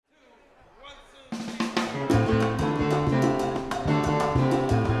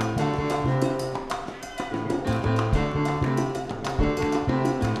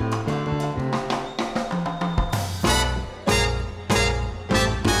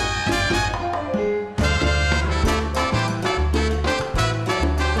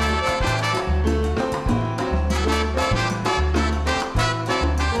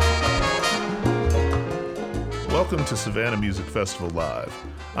Savannah Music Festival Live.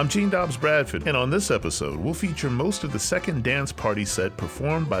 I'm Gene Dobbs Bradford, and on this episode, we'll feature most of the second dance party set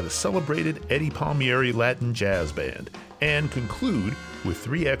performed by the celebrated Eddie Palmieri Latin Jazz Band, and conclude with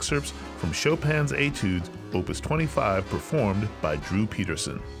 3 excerpts from Chopin's Etudes, Opus 25, performed by Drew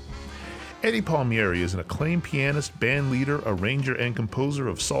Petersen. Eddie Palmieri is an acclaimed pianist, band leader, arranger, and composer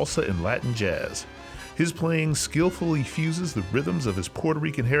of salsa and Latin jazz. His playing skillfully fuses the rhythms of his Puerto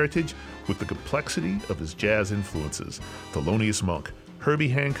Rican heritage with the complexity of his jazz influences, Thelonious Monk, Herbie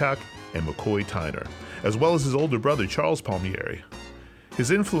Hancock, and McCoy Tyner, as well as his older brother Charles Palmieri. His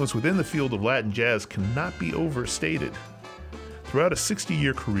influence within the field of Latin jazz cannot be overstated. Throughout a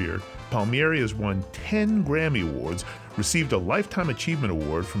 60-year career, Palmieri has won 10 Grammy Awards, received a Lifetime Achievement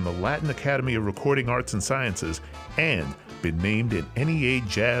Award from the Latin Academy of Recording Arts and Sciences, and been named an NEA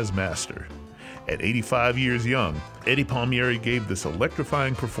Jazz Master. At 85 years young, Eddie Palmieri gave this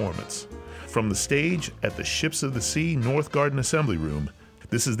electrifying performance. From the stage at the Ships of the Sea North Garden Assembly Room,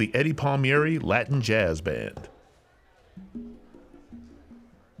 this is the Eddie Palmieri Latin Jazz Band.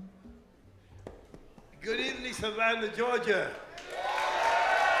 Good evening, Savannah, Georgia.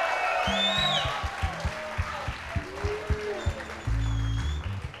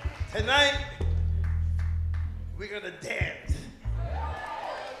 Tonight, we're gonna dance.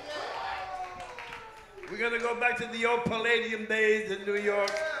 We're gonna go back to the old Palladium days in New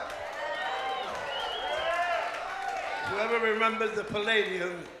York. Whoever remembers the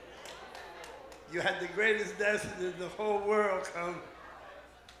Palladium, you had the greatest dancers in the whole world come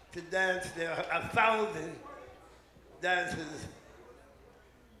to dance there, 1,000 dancers.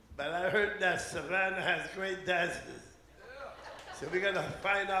 But I heard that Savannah has great dancers. So we're gonna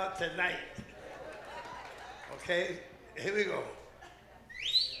find out tonight. Okay, here we go.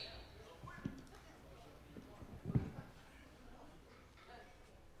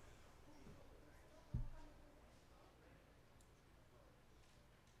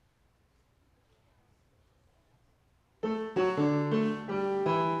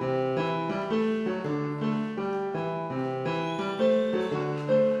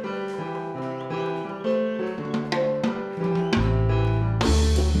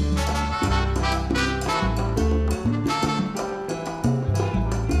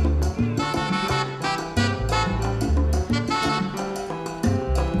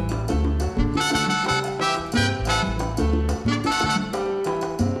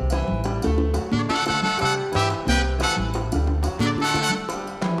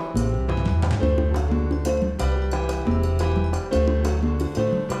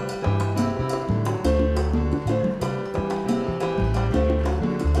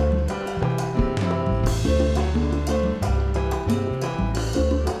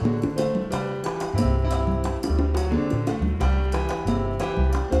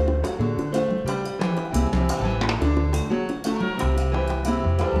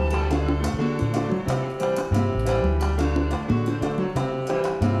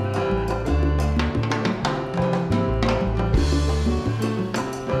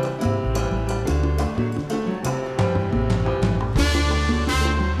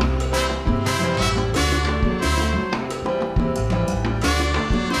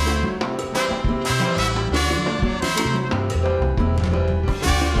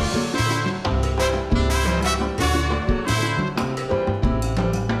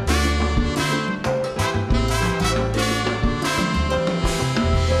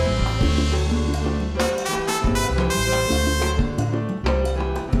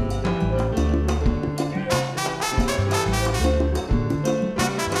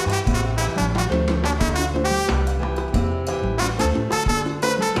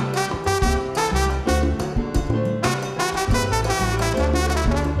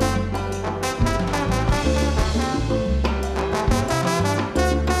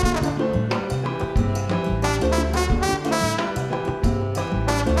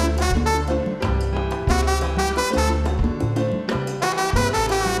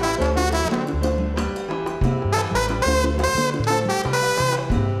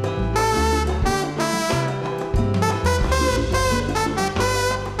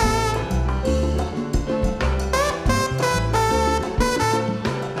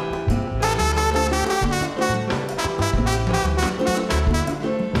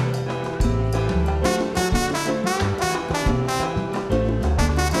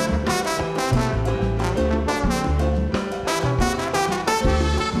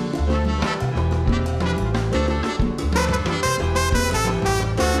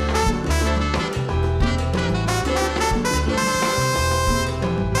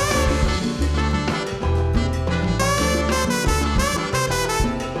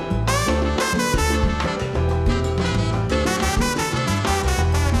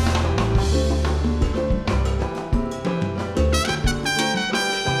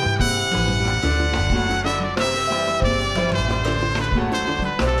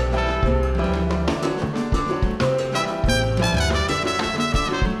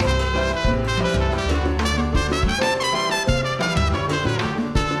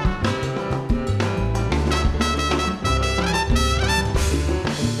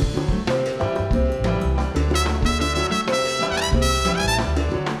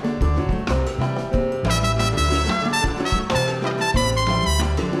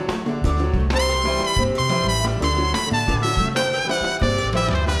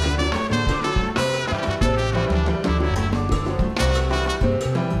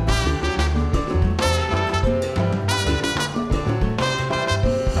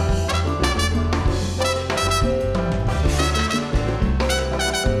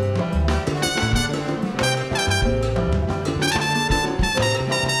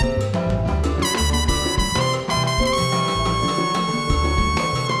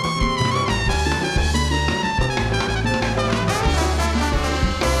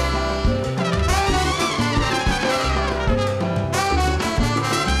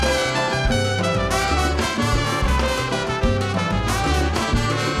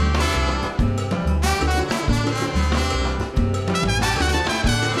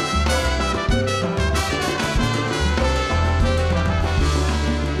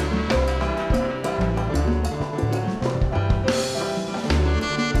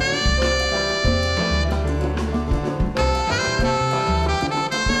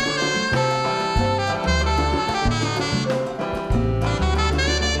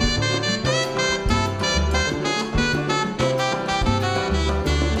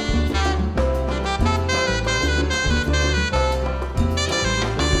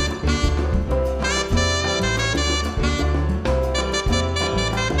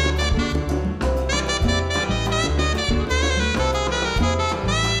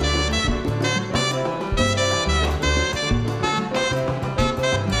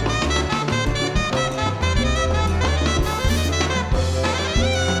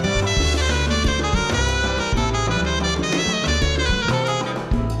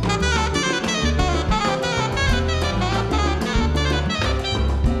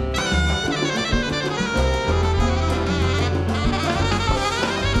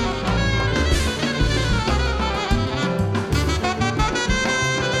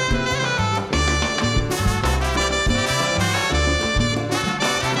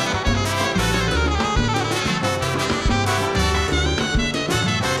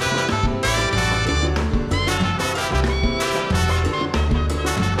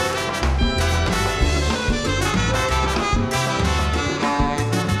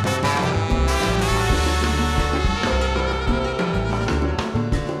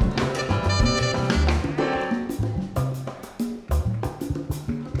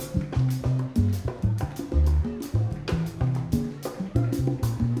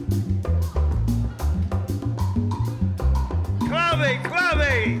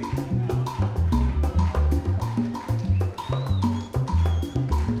 way.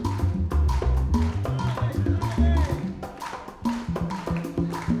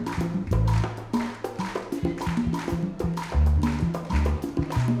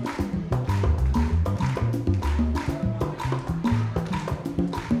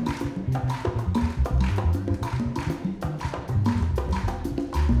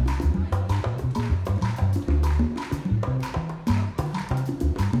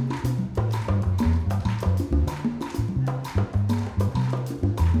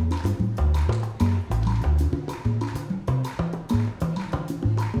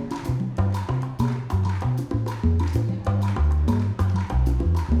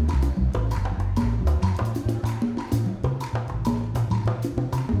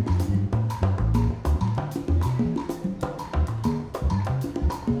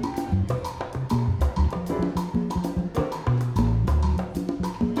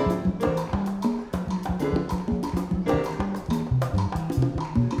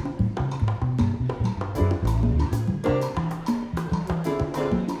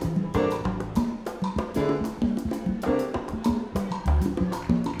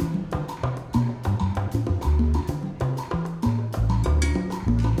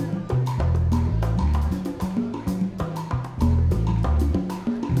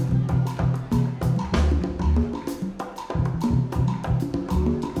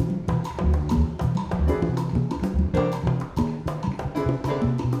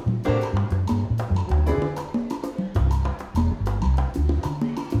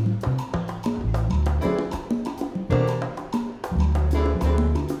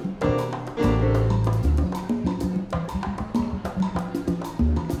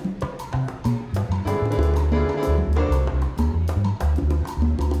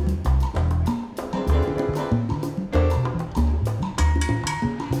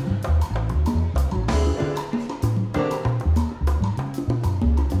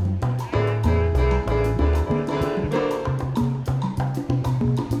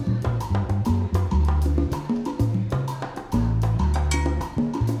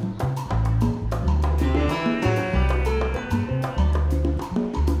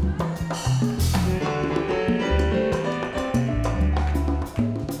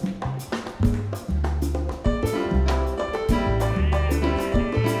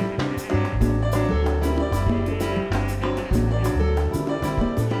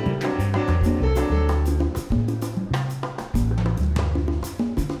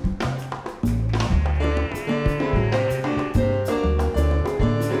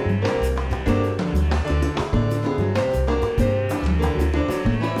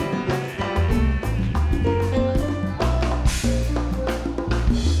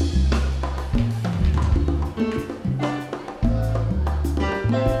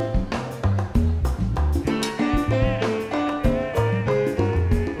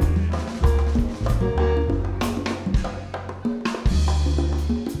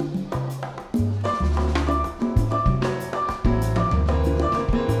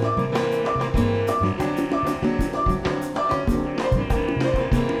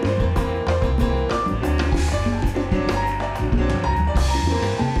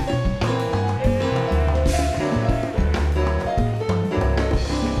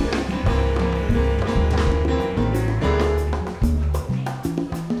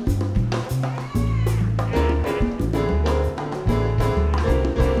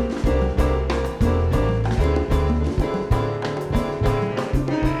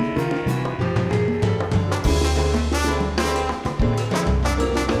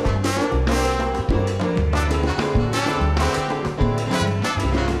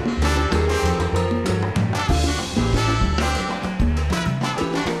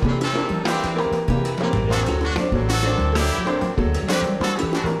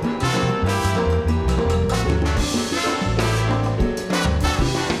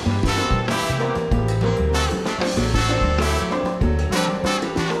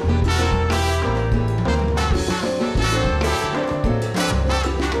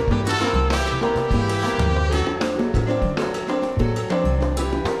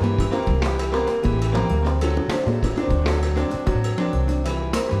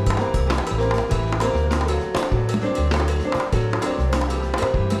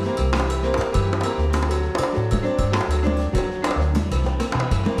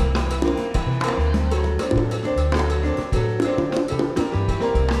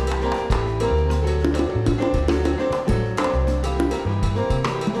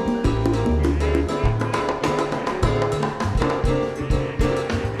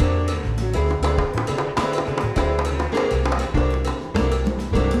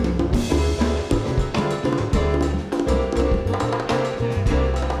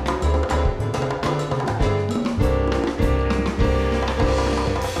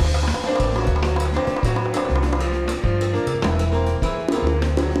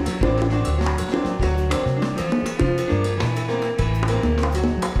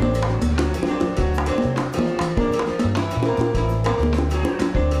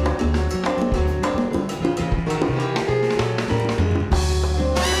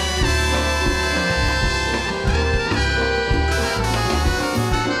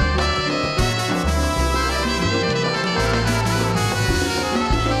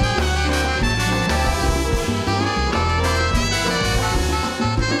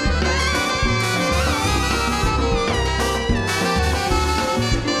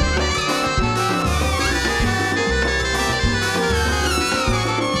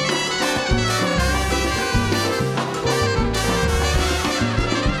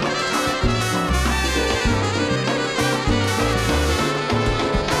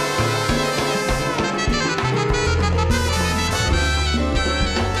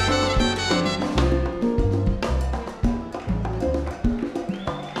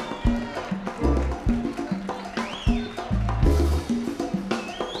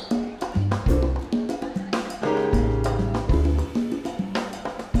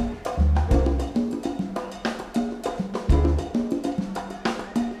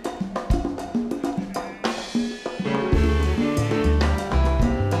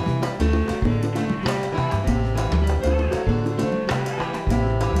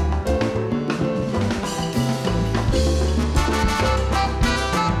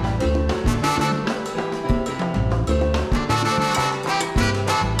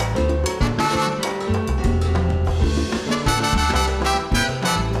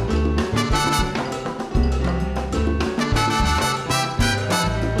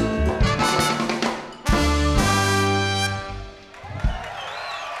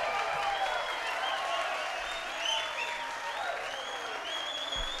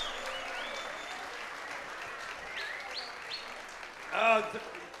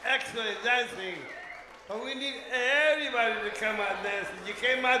 excellent dancing. But we need everybody to come out dancing. You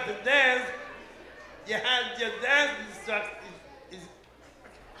came out to dance, you had your dance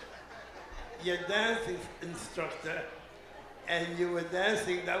instructor, and you were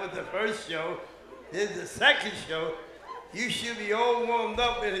dancing. That was the first show. This is the second show. You should be all warmed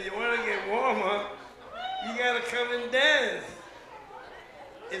up, and if you want to get warmer, you got to come and dance.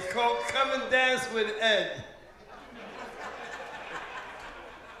 It's called Come and Dance with Ed.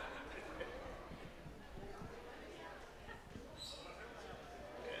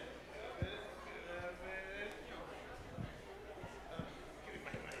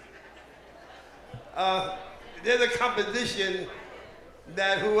 There's a composition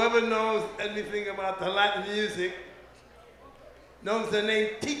that whoever knows anything about the Latin music knows the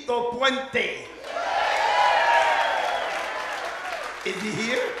name Tito Puente. Is he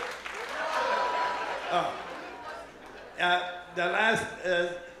here? Oh. The last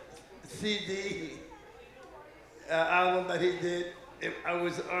CD album that he did, I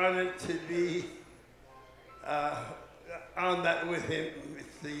was honored to be on that with him.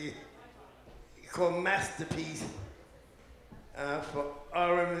 It's called Masterpiece for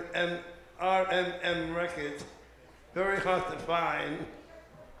RMM Records. Very hard to find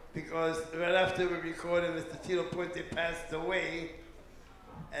because right after we recorded, Mr. Tito Puente passed away,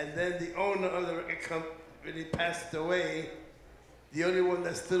 and then the owner of the record company passed away. The only one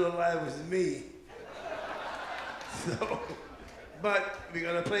that's still alive was me. So, but we're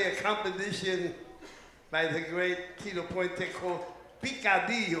gonna play a composition by the great Tito Puente called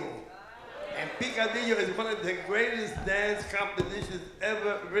Picadillo. And Picadillo is one of the greatest dance compositions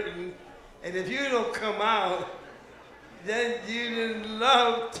ever written. And if you don't come out, then you didn't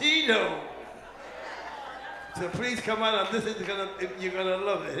love Tito. So please come out, and you're gonna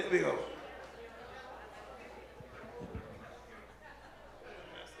love it. Here we go.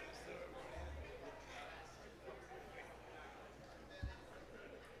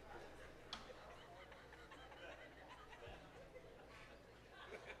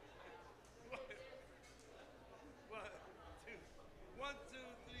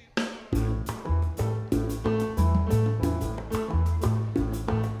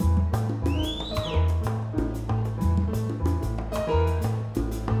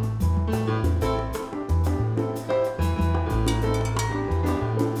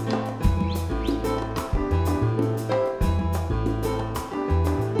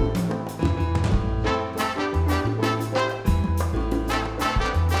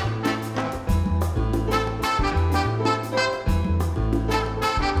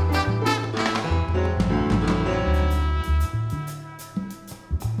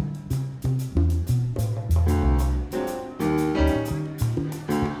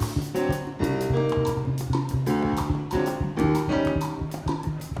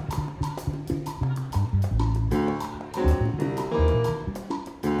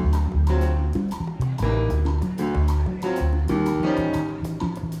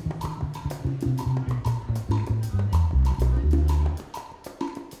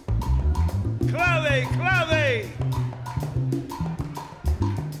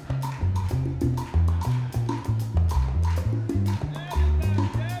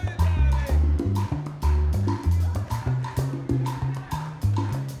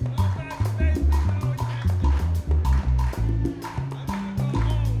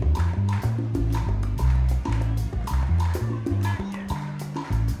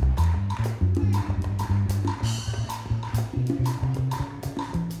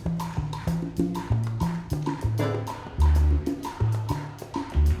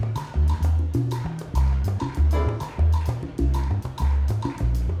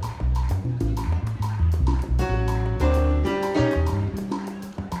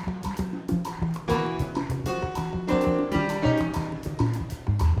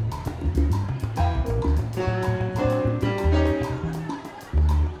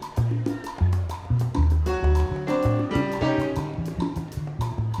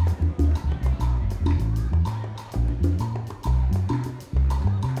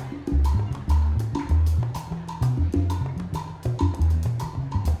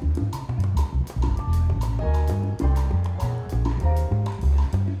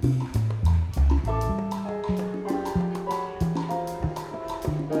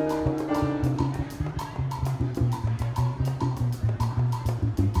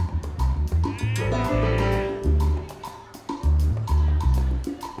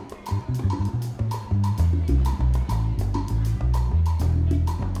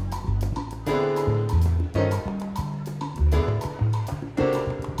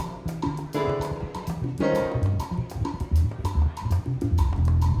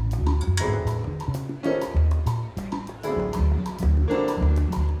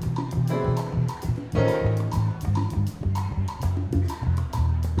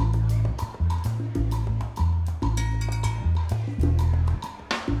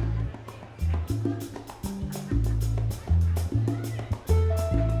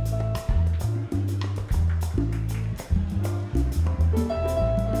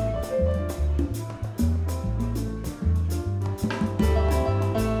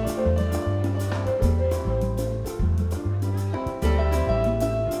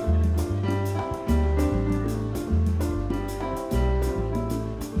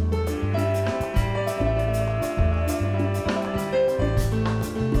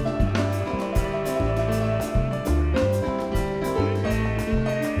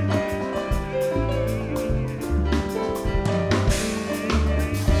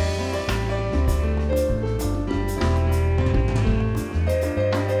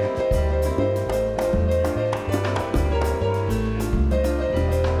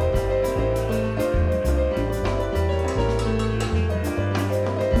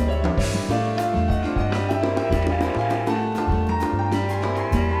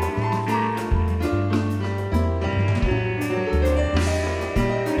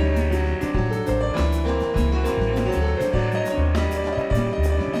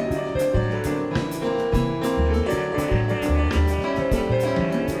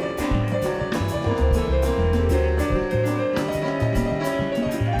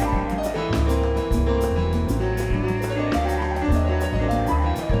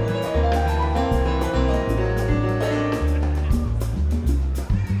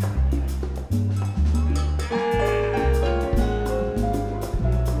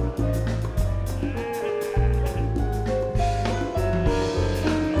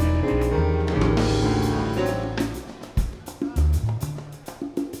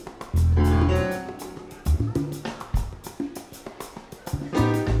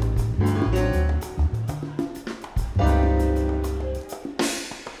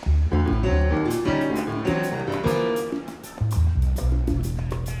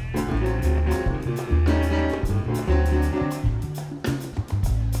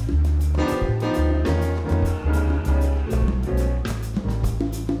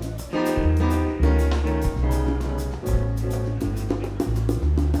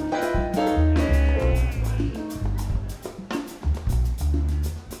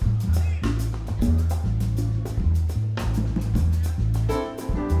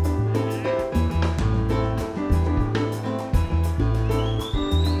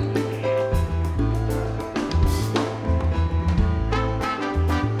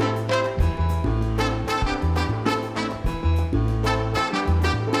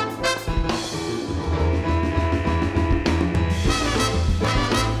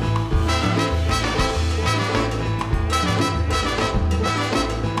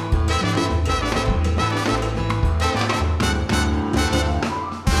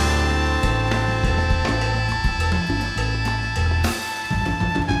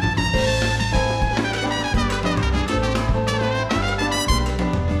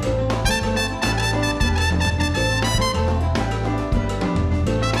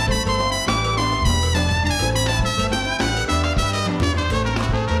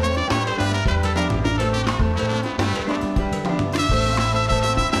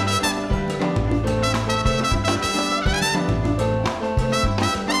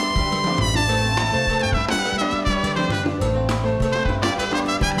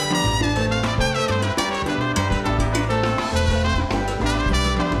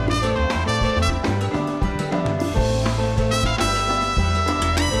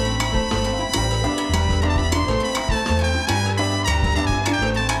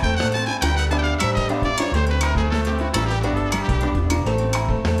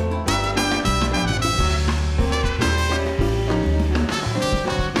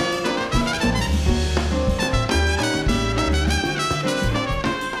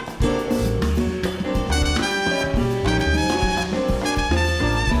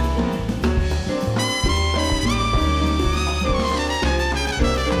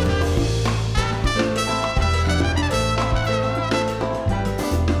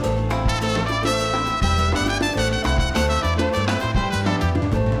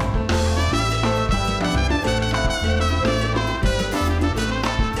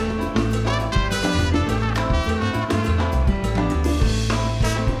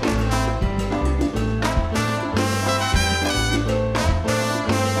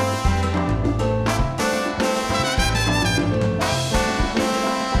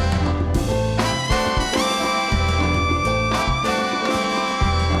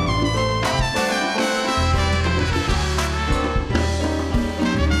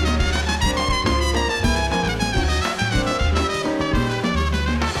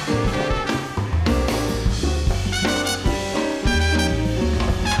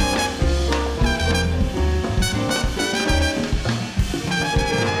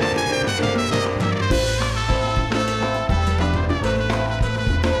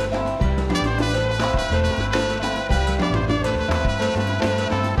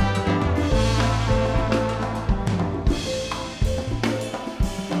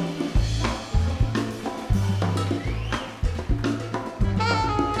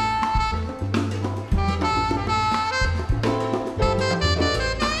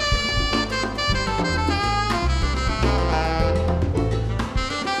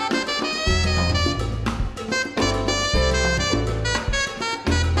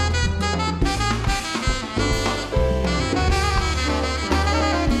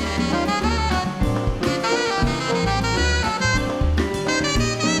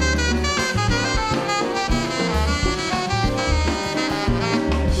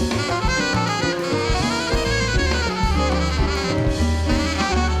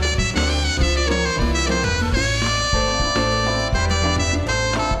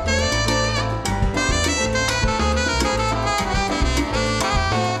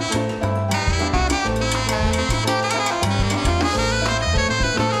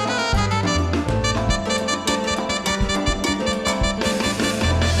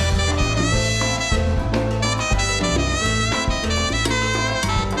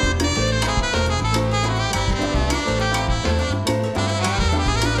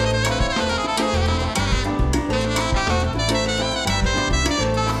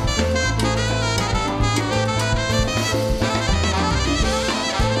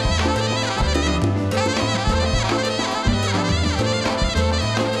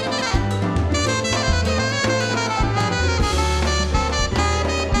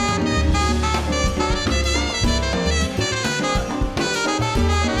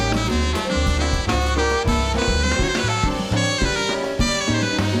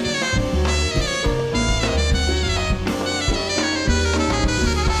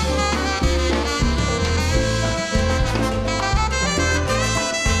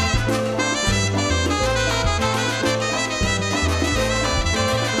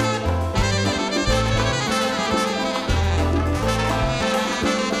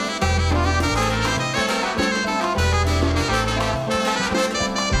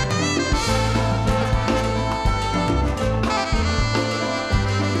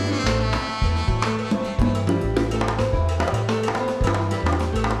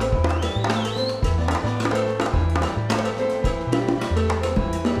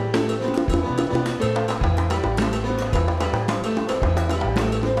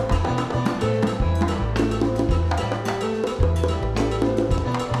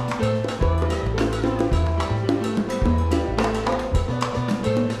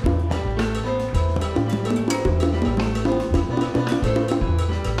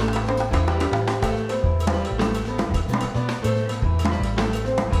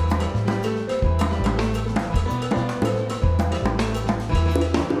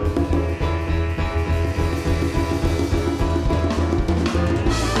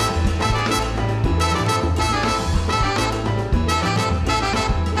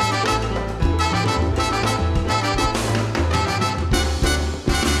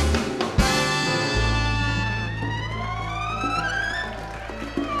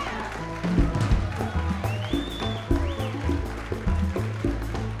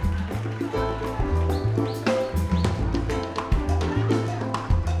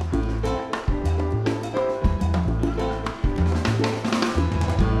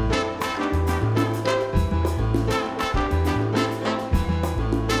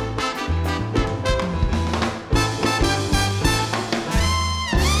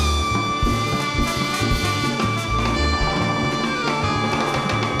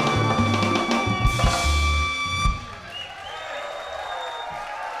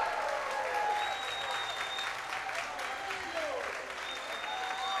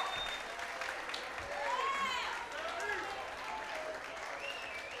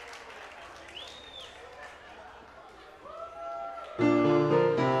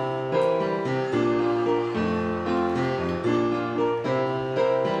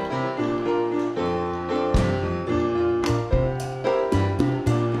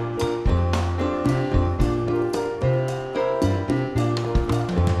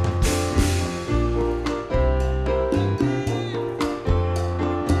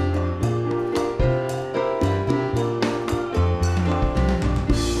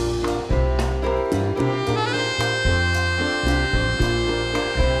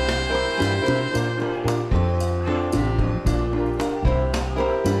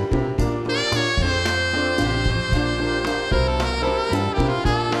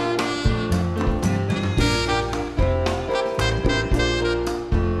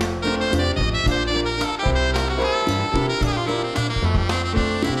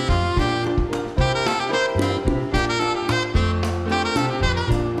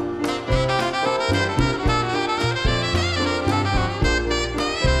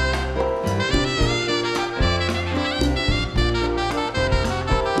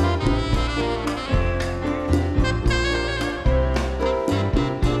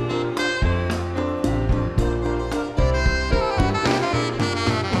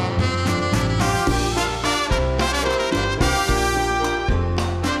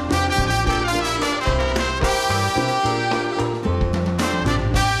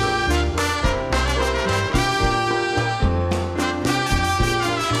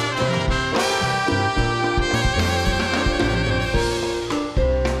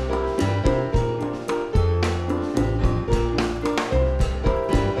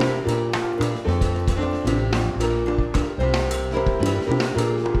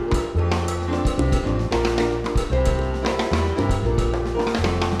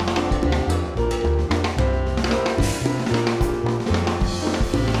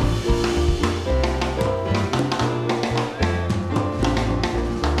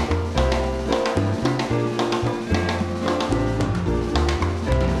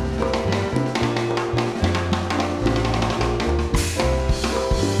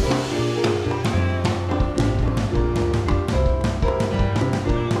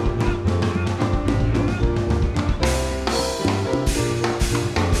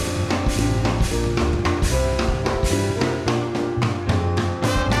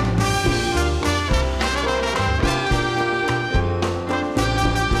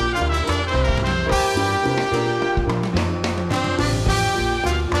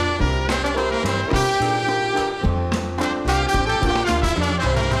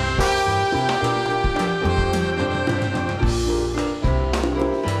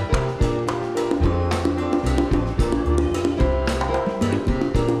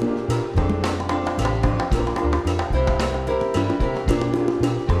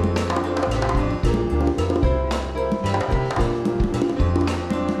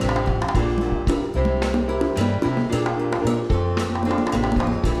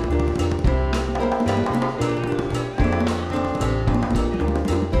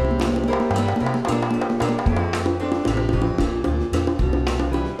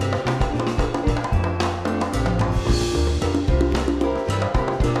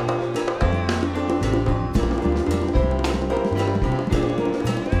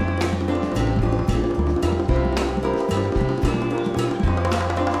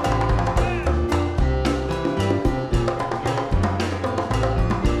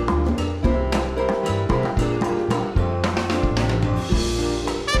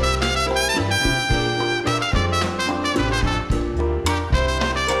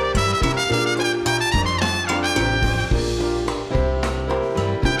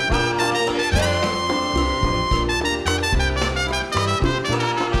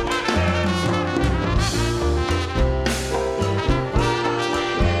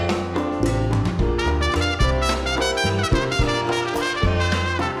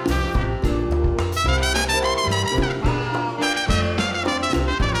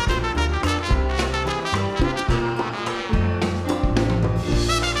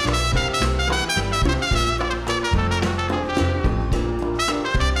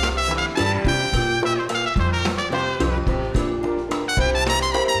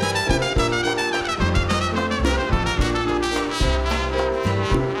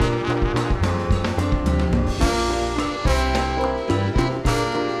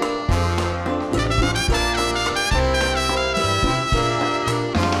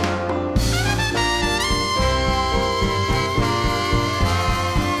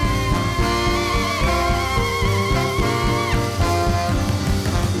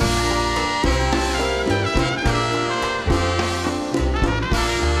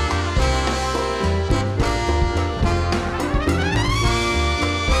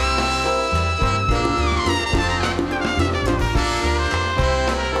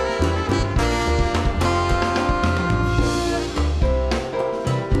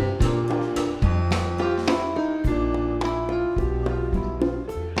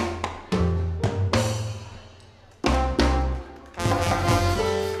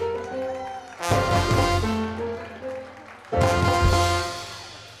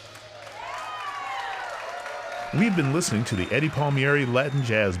 We've been listening to the Eddie Palmieri Latin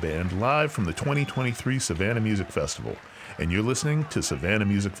Jazz Band live from the 2023 Savannah Music Festival, and you're listening to Savannah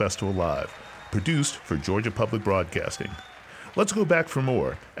Music Festival Live, produced for Georgia Public Broadcasting. Let's go back for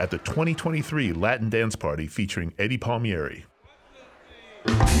more at the 2023 Latin Dance Party featuring Eddie Palmieri.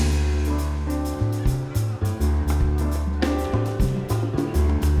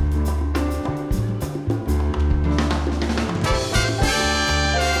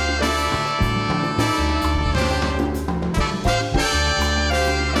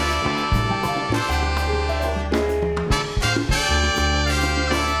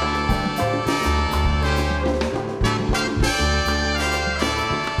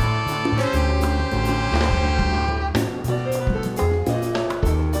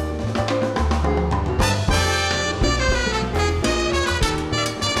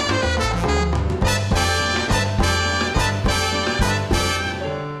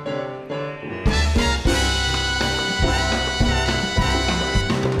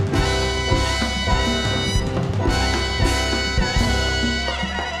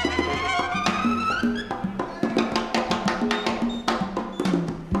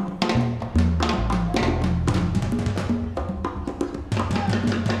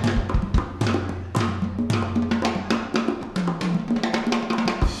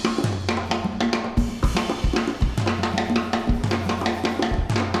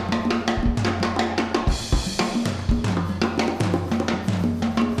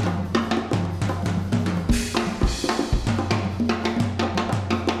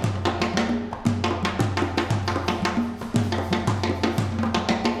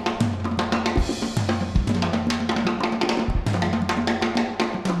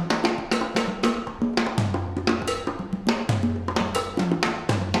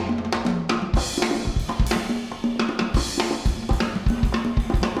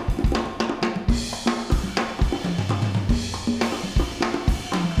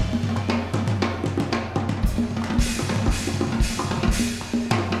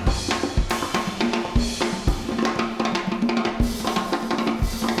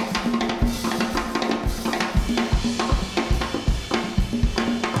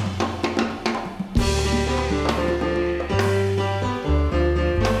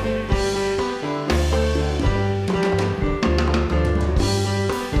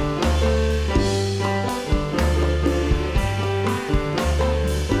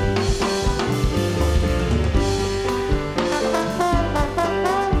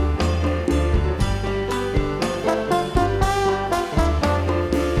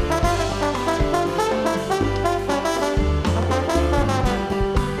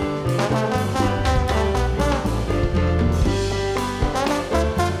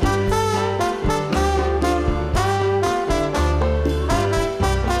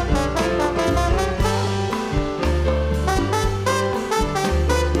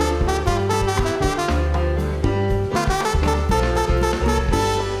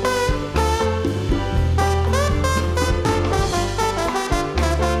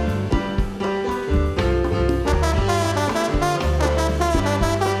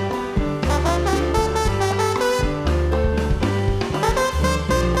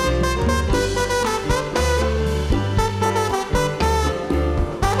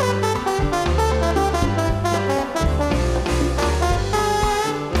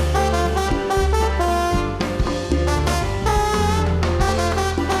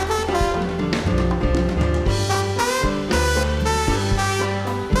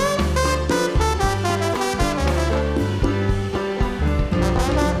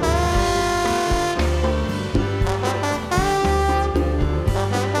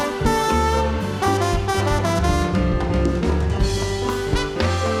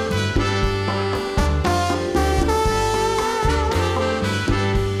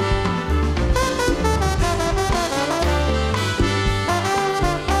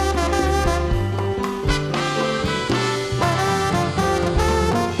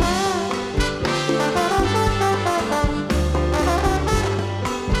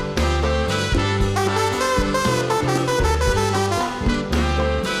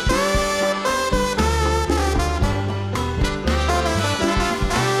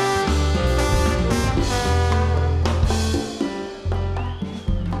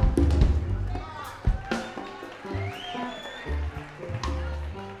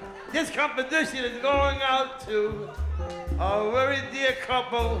 This composition is going out to a very dear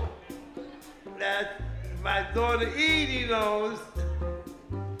couple that my daughter Edie knows.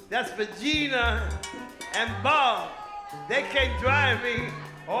 That's Regina and Bob. They can drive me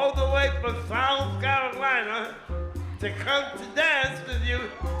all the way from South Carolina to come to dance with you.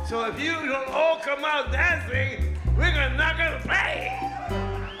 So if you don't all come out dancing, we're not gonna play.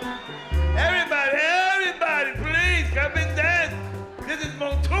 Everybody, please come and dance. This is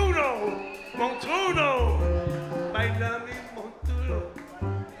Montuno. Baila mi Montuno.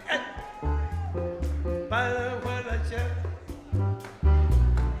 Baila guaracha.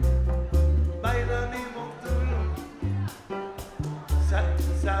 Baila mi Montuno.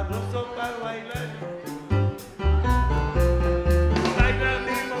 Sabroso para bailar. Baila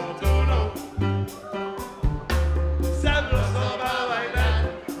mi Montuno. Sabroso para bailar.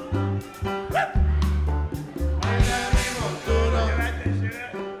 Baila mi Montuno.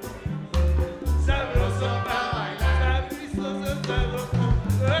 Sabroso para bailar. Sabroso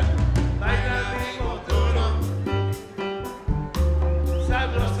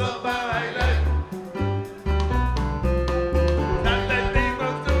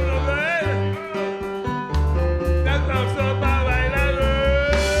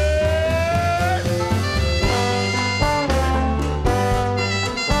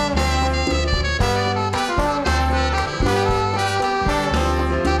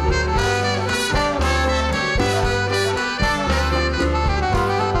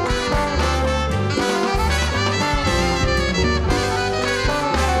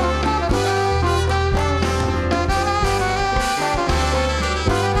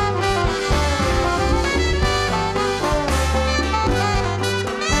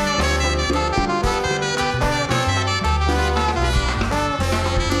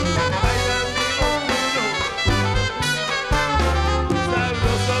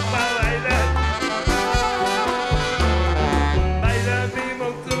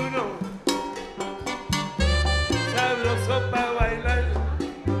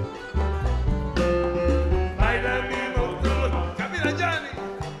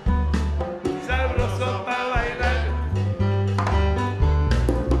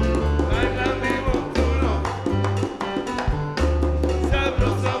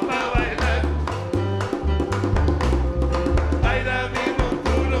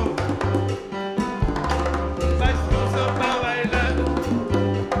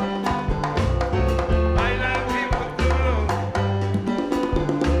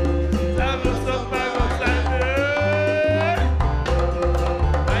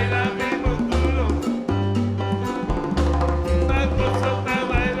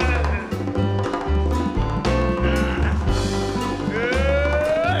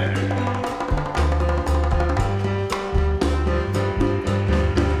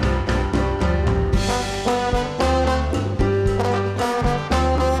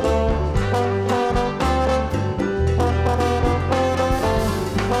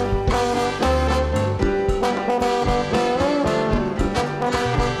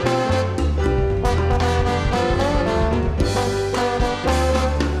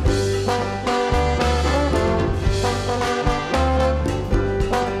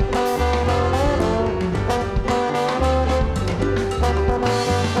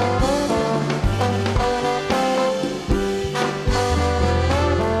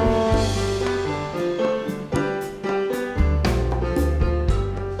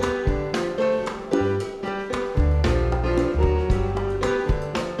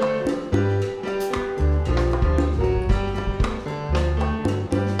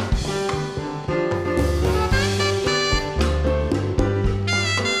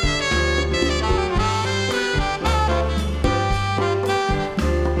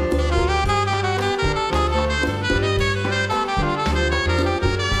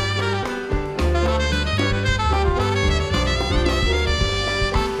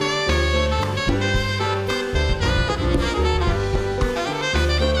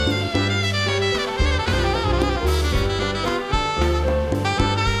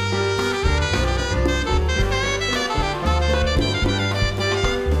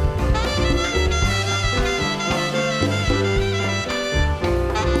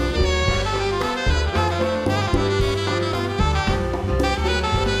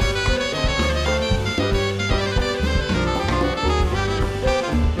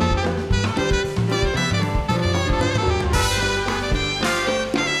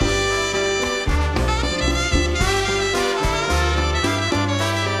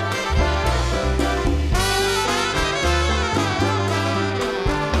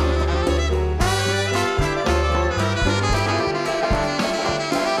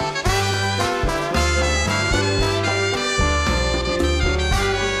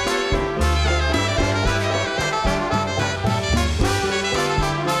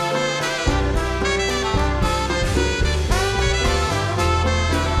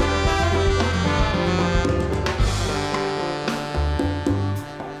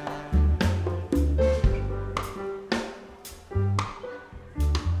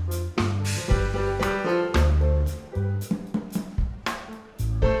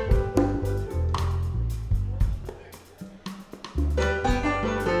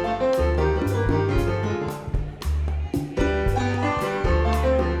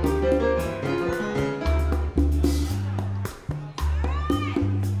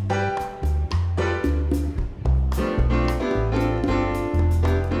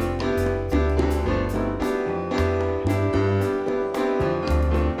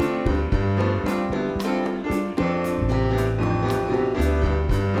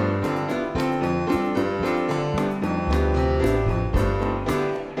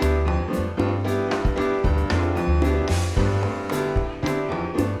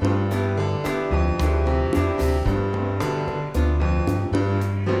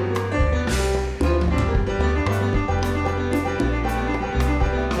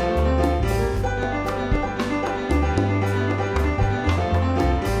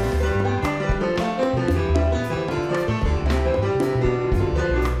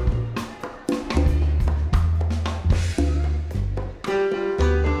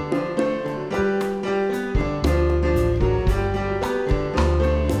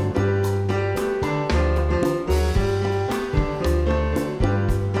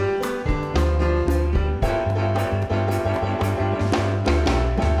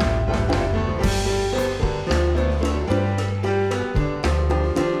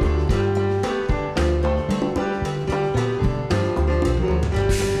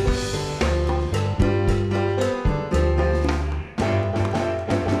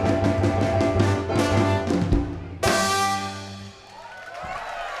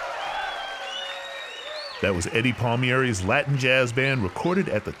That was Eddie Palmieri's Latin Jazz Band, recorded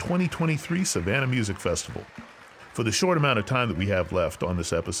at the 2023 Savannah Music Festival. For the short amount of time that we have left on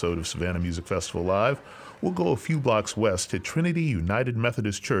this episode of Savannah Music Festival Live, we'll go a few blocks west to Trinity United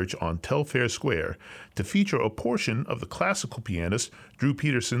Methodist Church on Telfair Square to feature a portion of the classical pianist Drew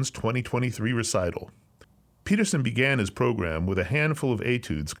Petersen's 2023 recital. Petersen began his program with a handful of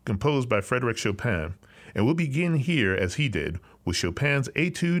etudes composed by Frédéric Chopin, and we'll begin here, as he did, with Chopin's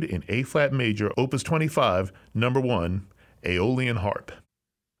Etude in A-flat major, Opus 25, number 1, Aeolian Harp.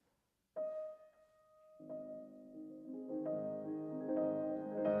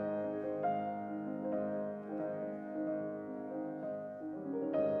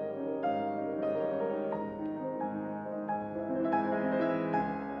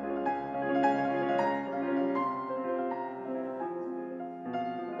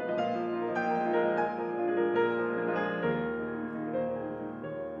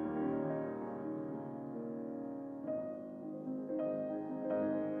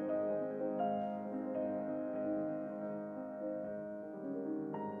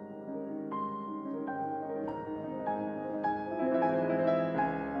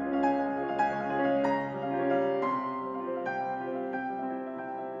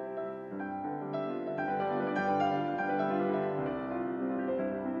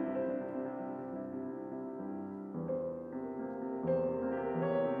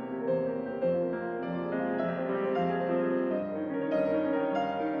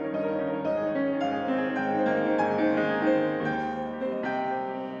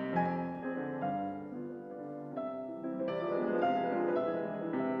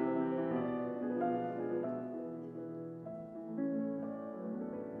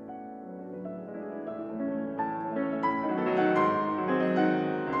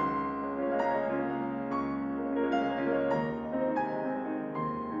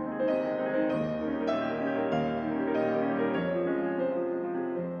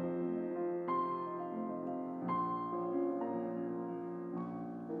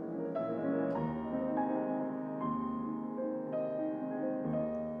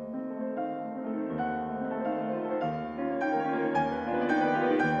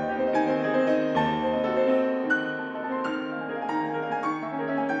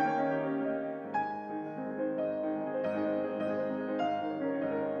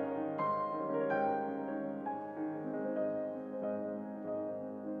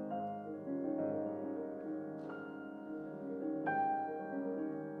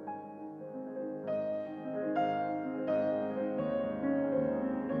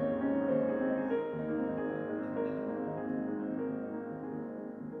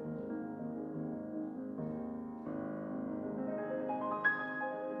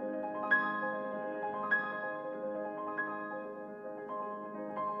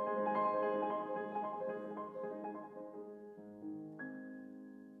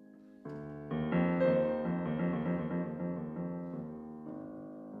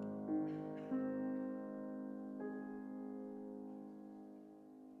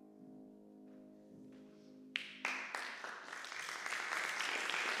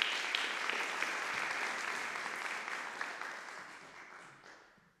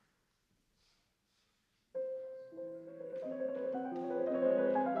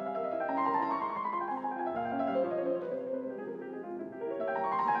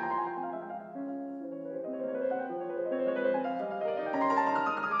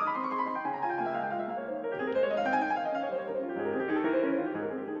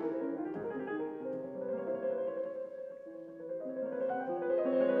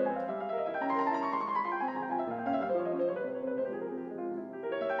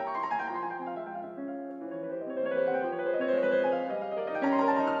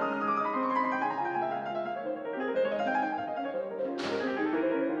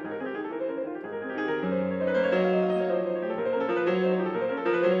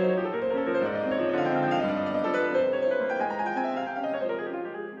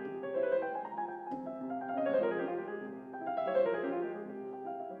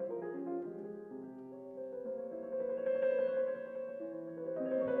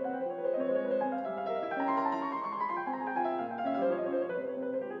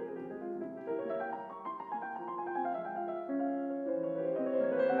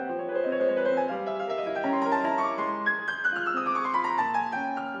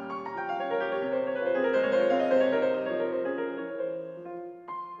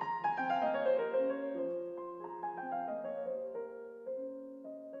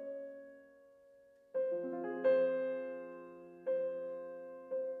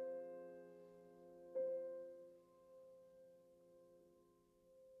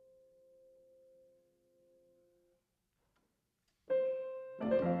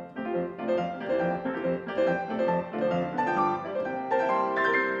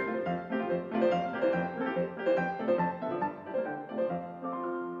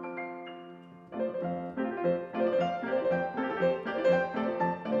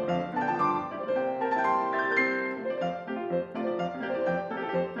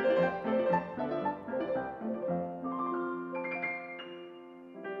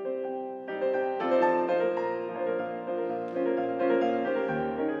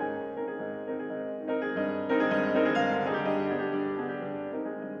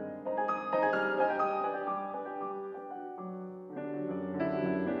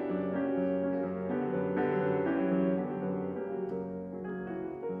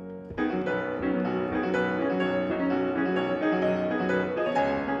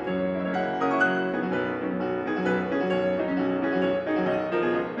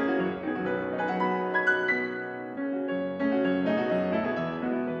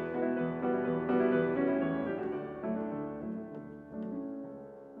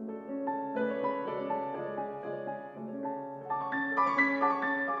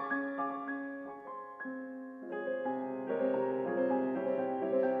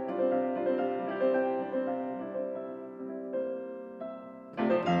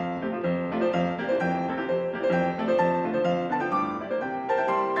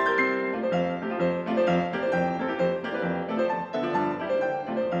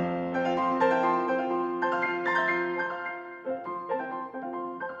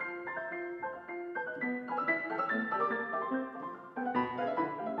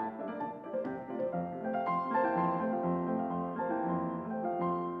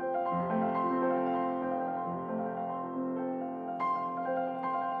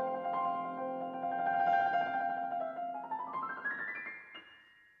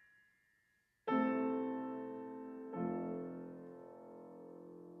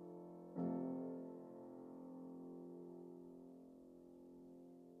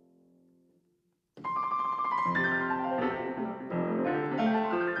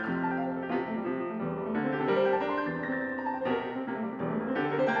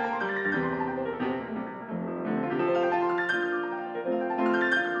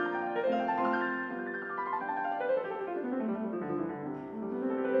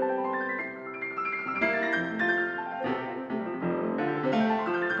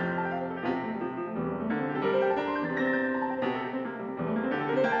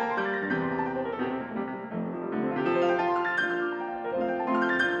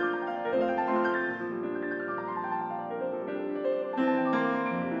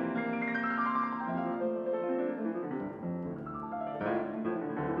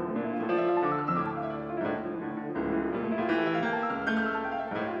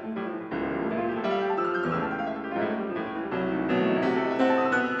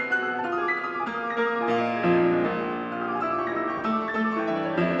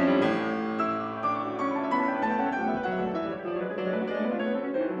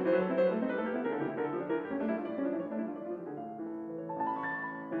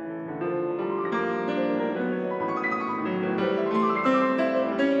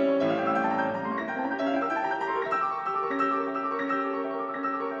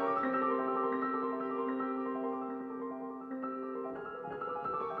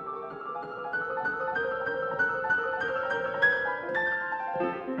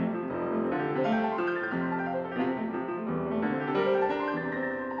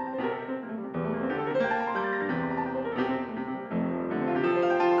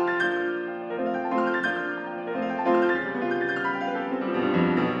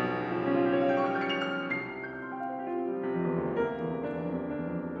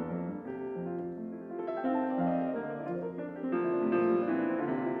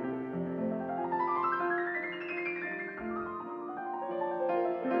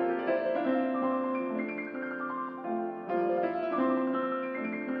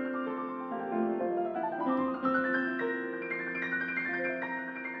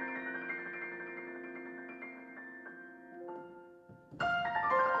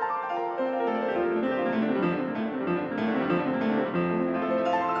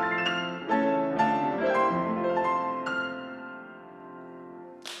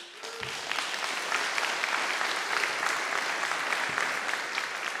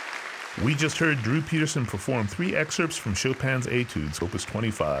 We just heard Drew Petersen perform 3 excerpts from Chopin's Etudes, Opus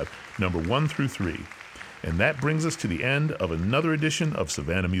 25, number 1 through 3. And that brings us to the end of another edition of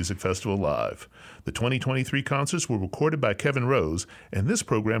Savannah Music Festival Live. The 2023 concerts were recorded by Kevin Rose, and this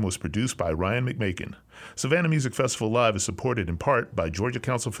program was produced by Ryan McMakin. Savannah Music Festival Live is supported in part by Georgia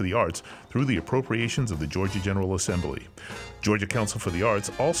Council for the Arts through the appropriations of the Georgia General Assembly. Georgia Council for the Arts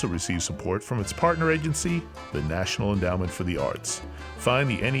also receives support from its partner agency, the National Endowment for the Arts. Find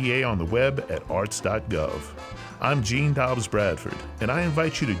the NEA on the web at arts.gov. I'm Gene Dobbs Bradford, and I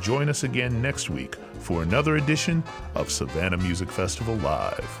invite you to join us again next week for another edition of Savannah Music Festival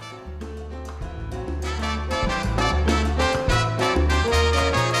Live.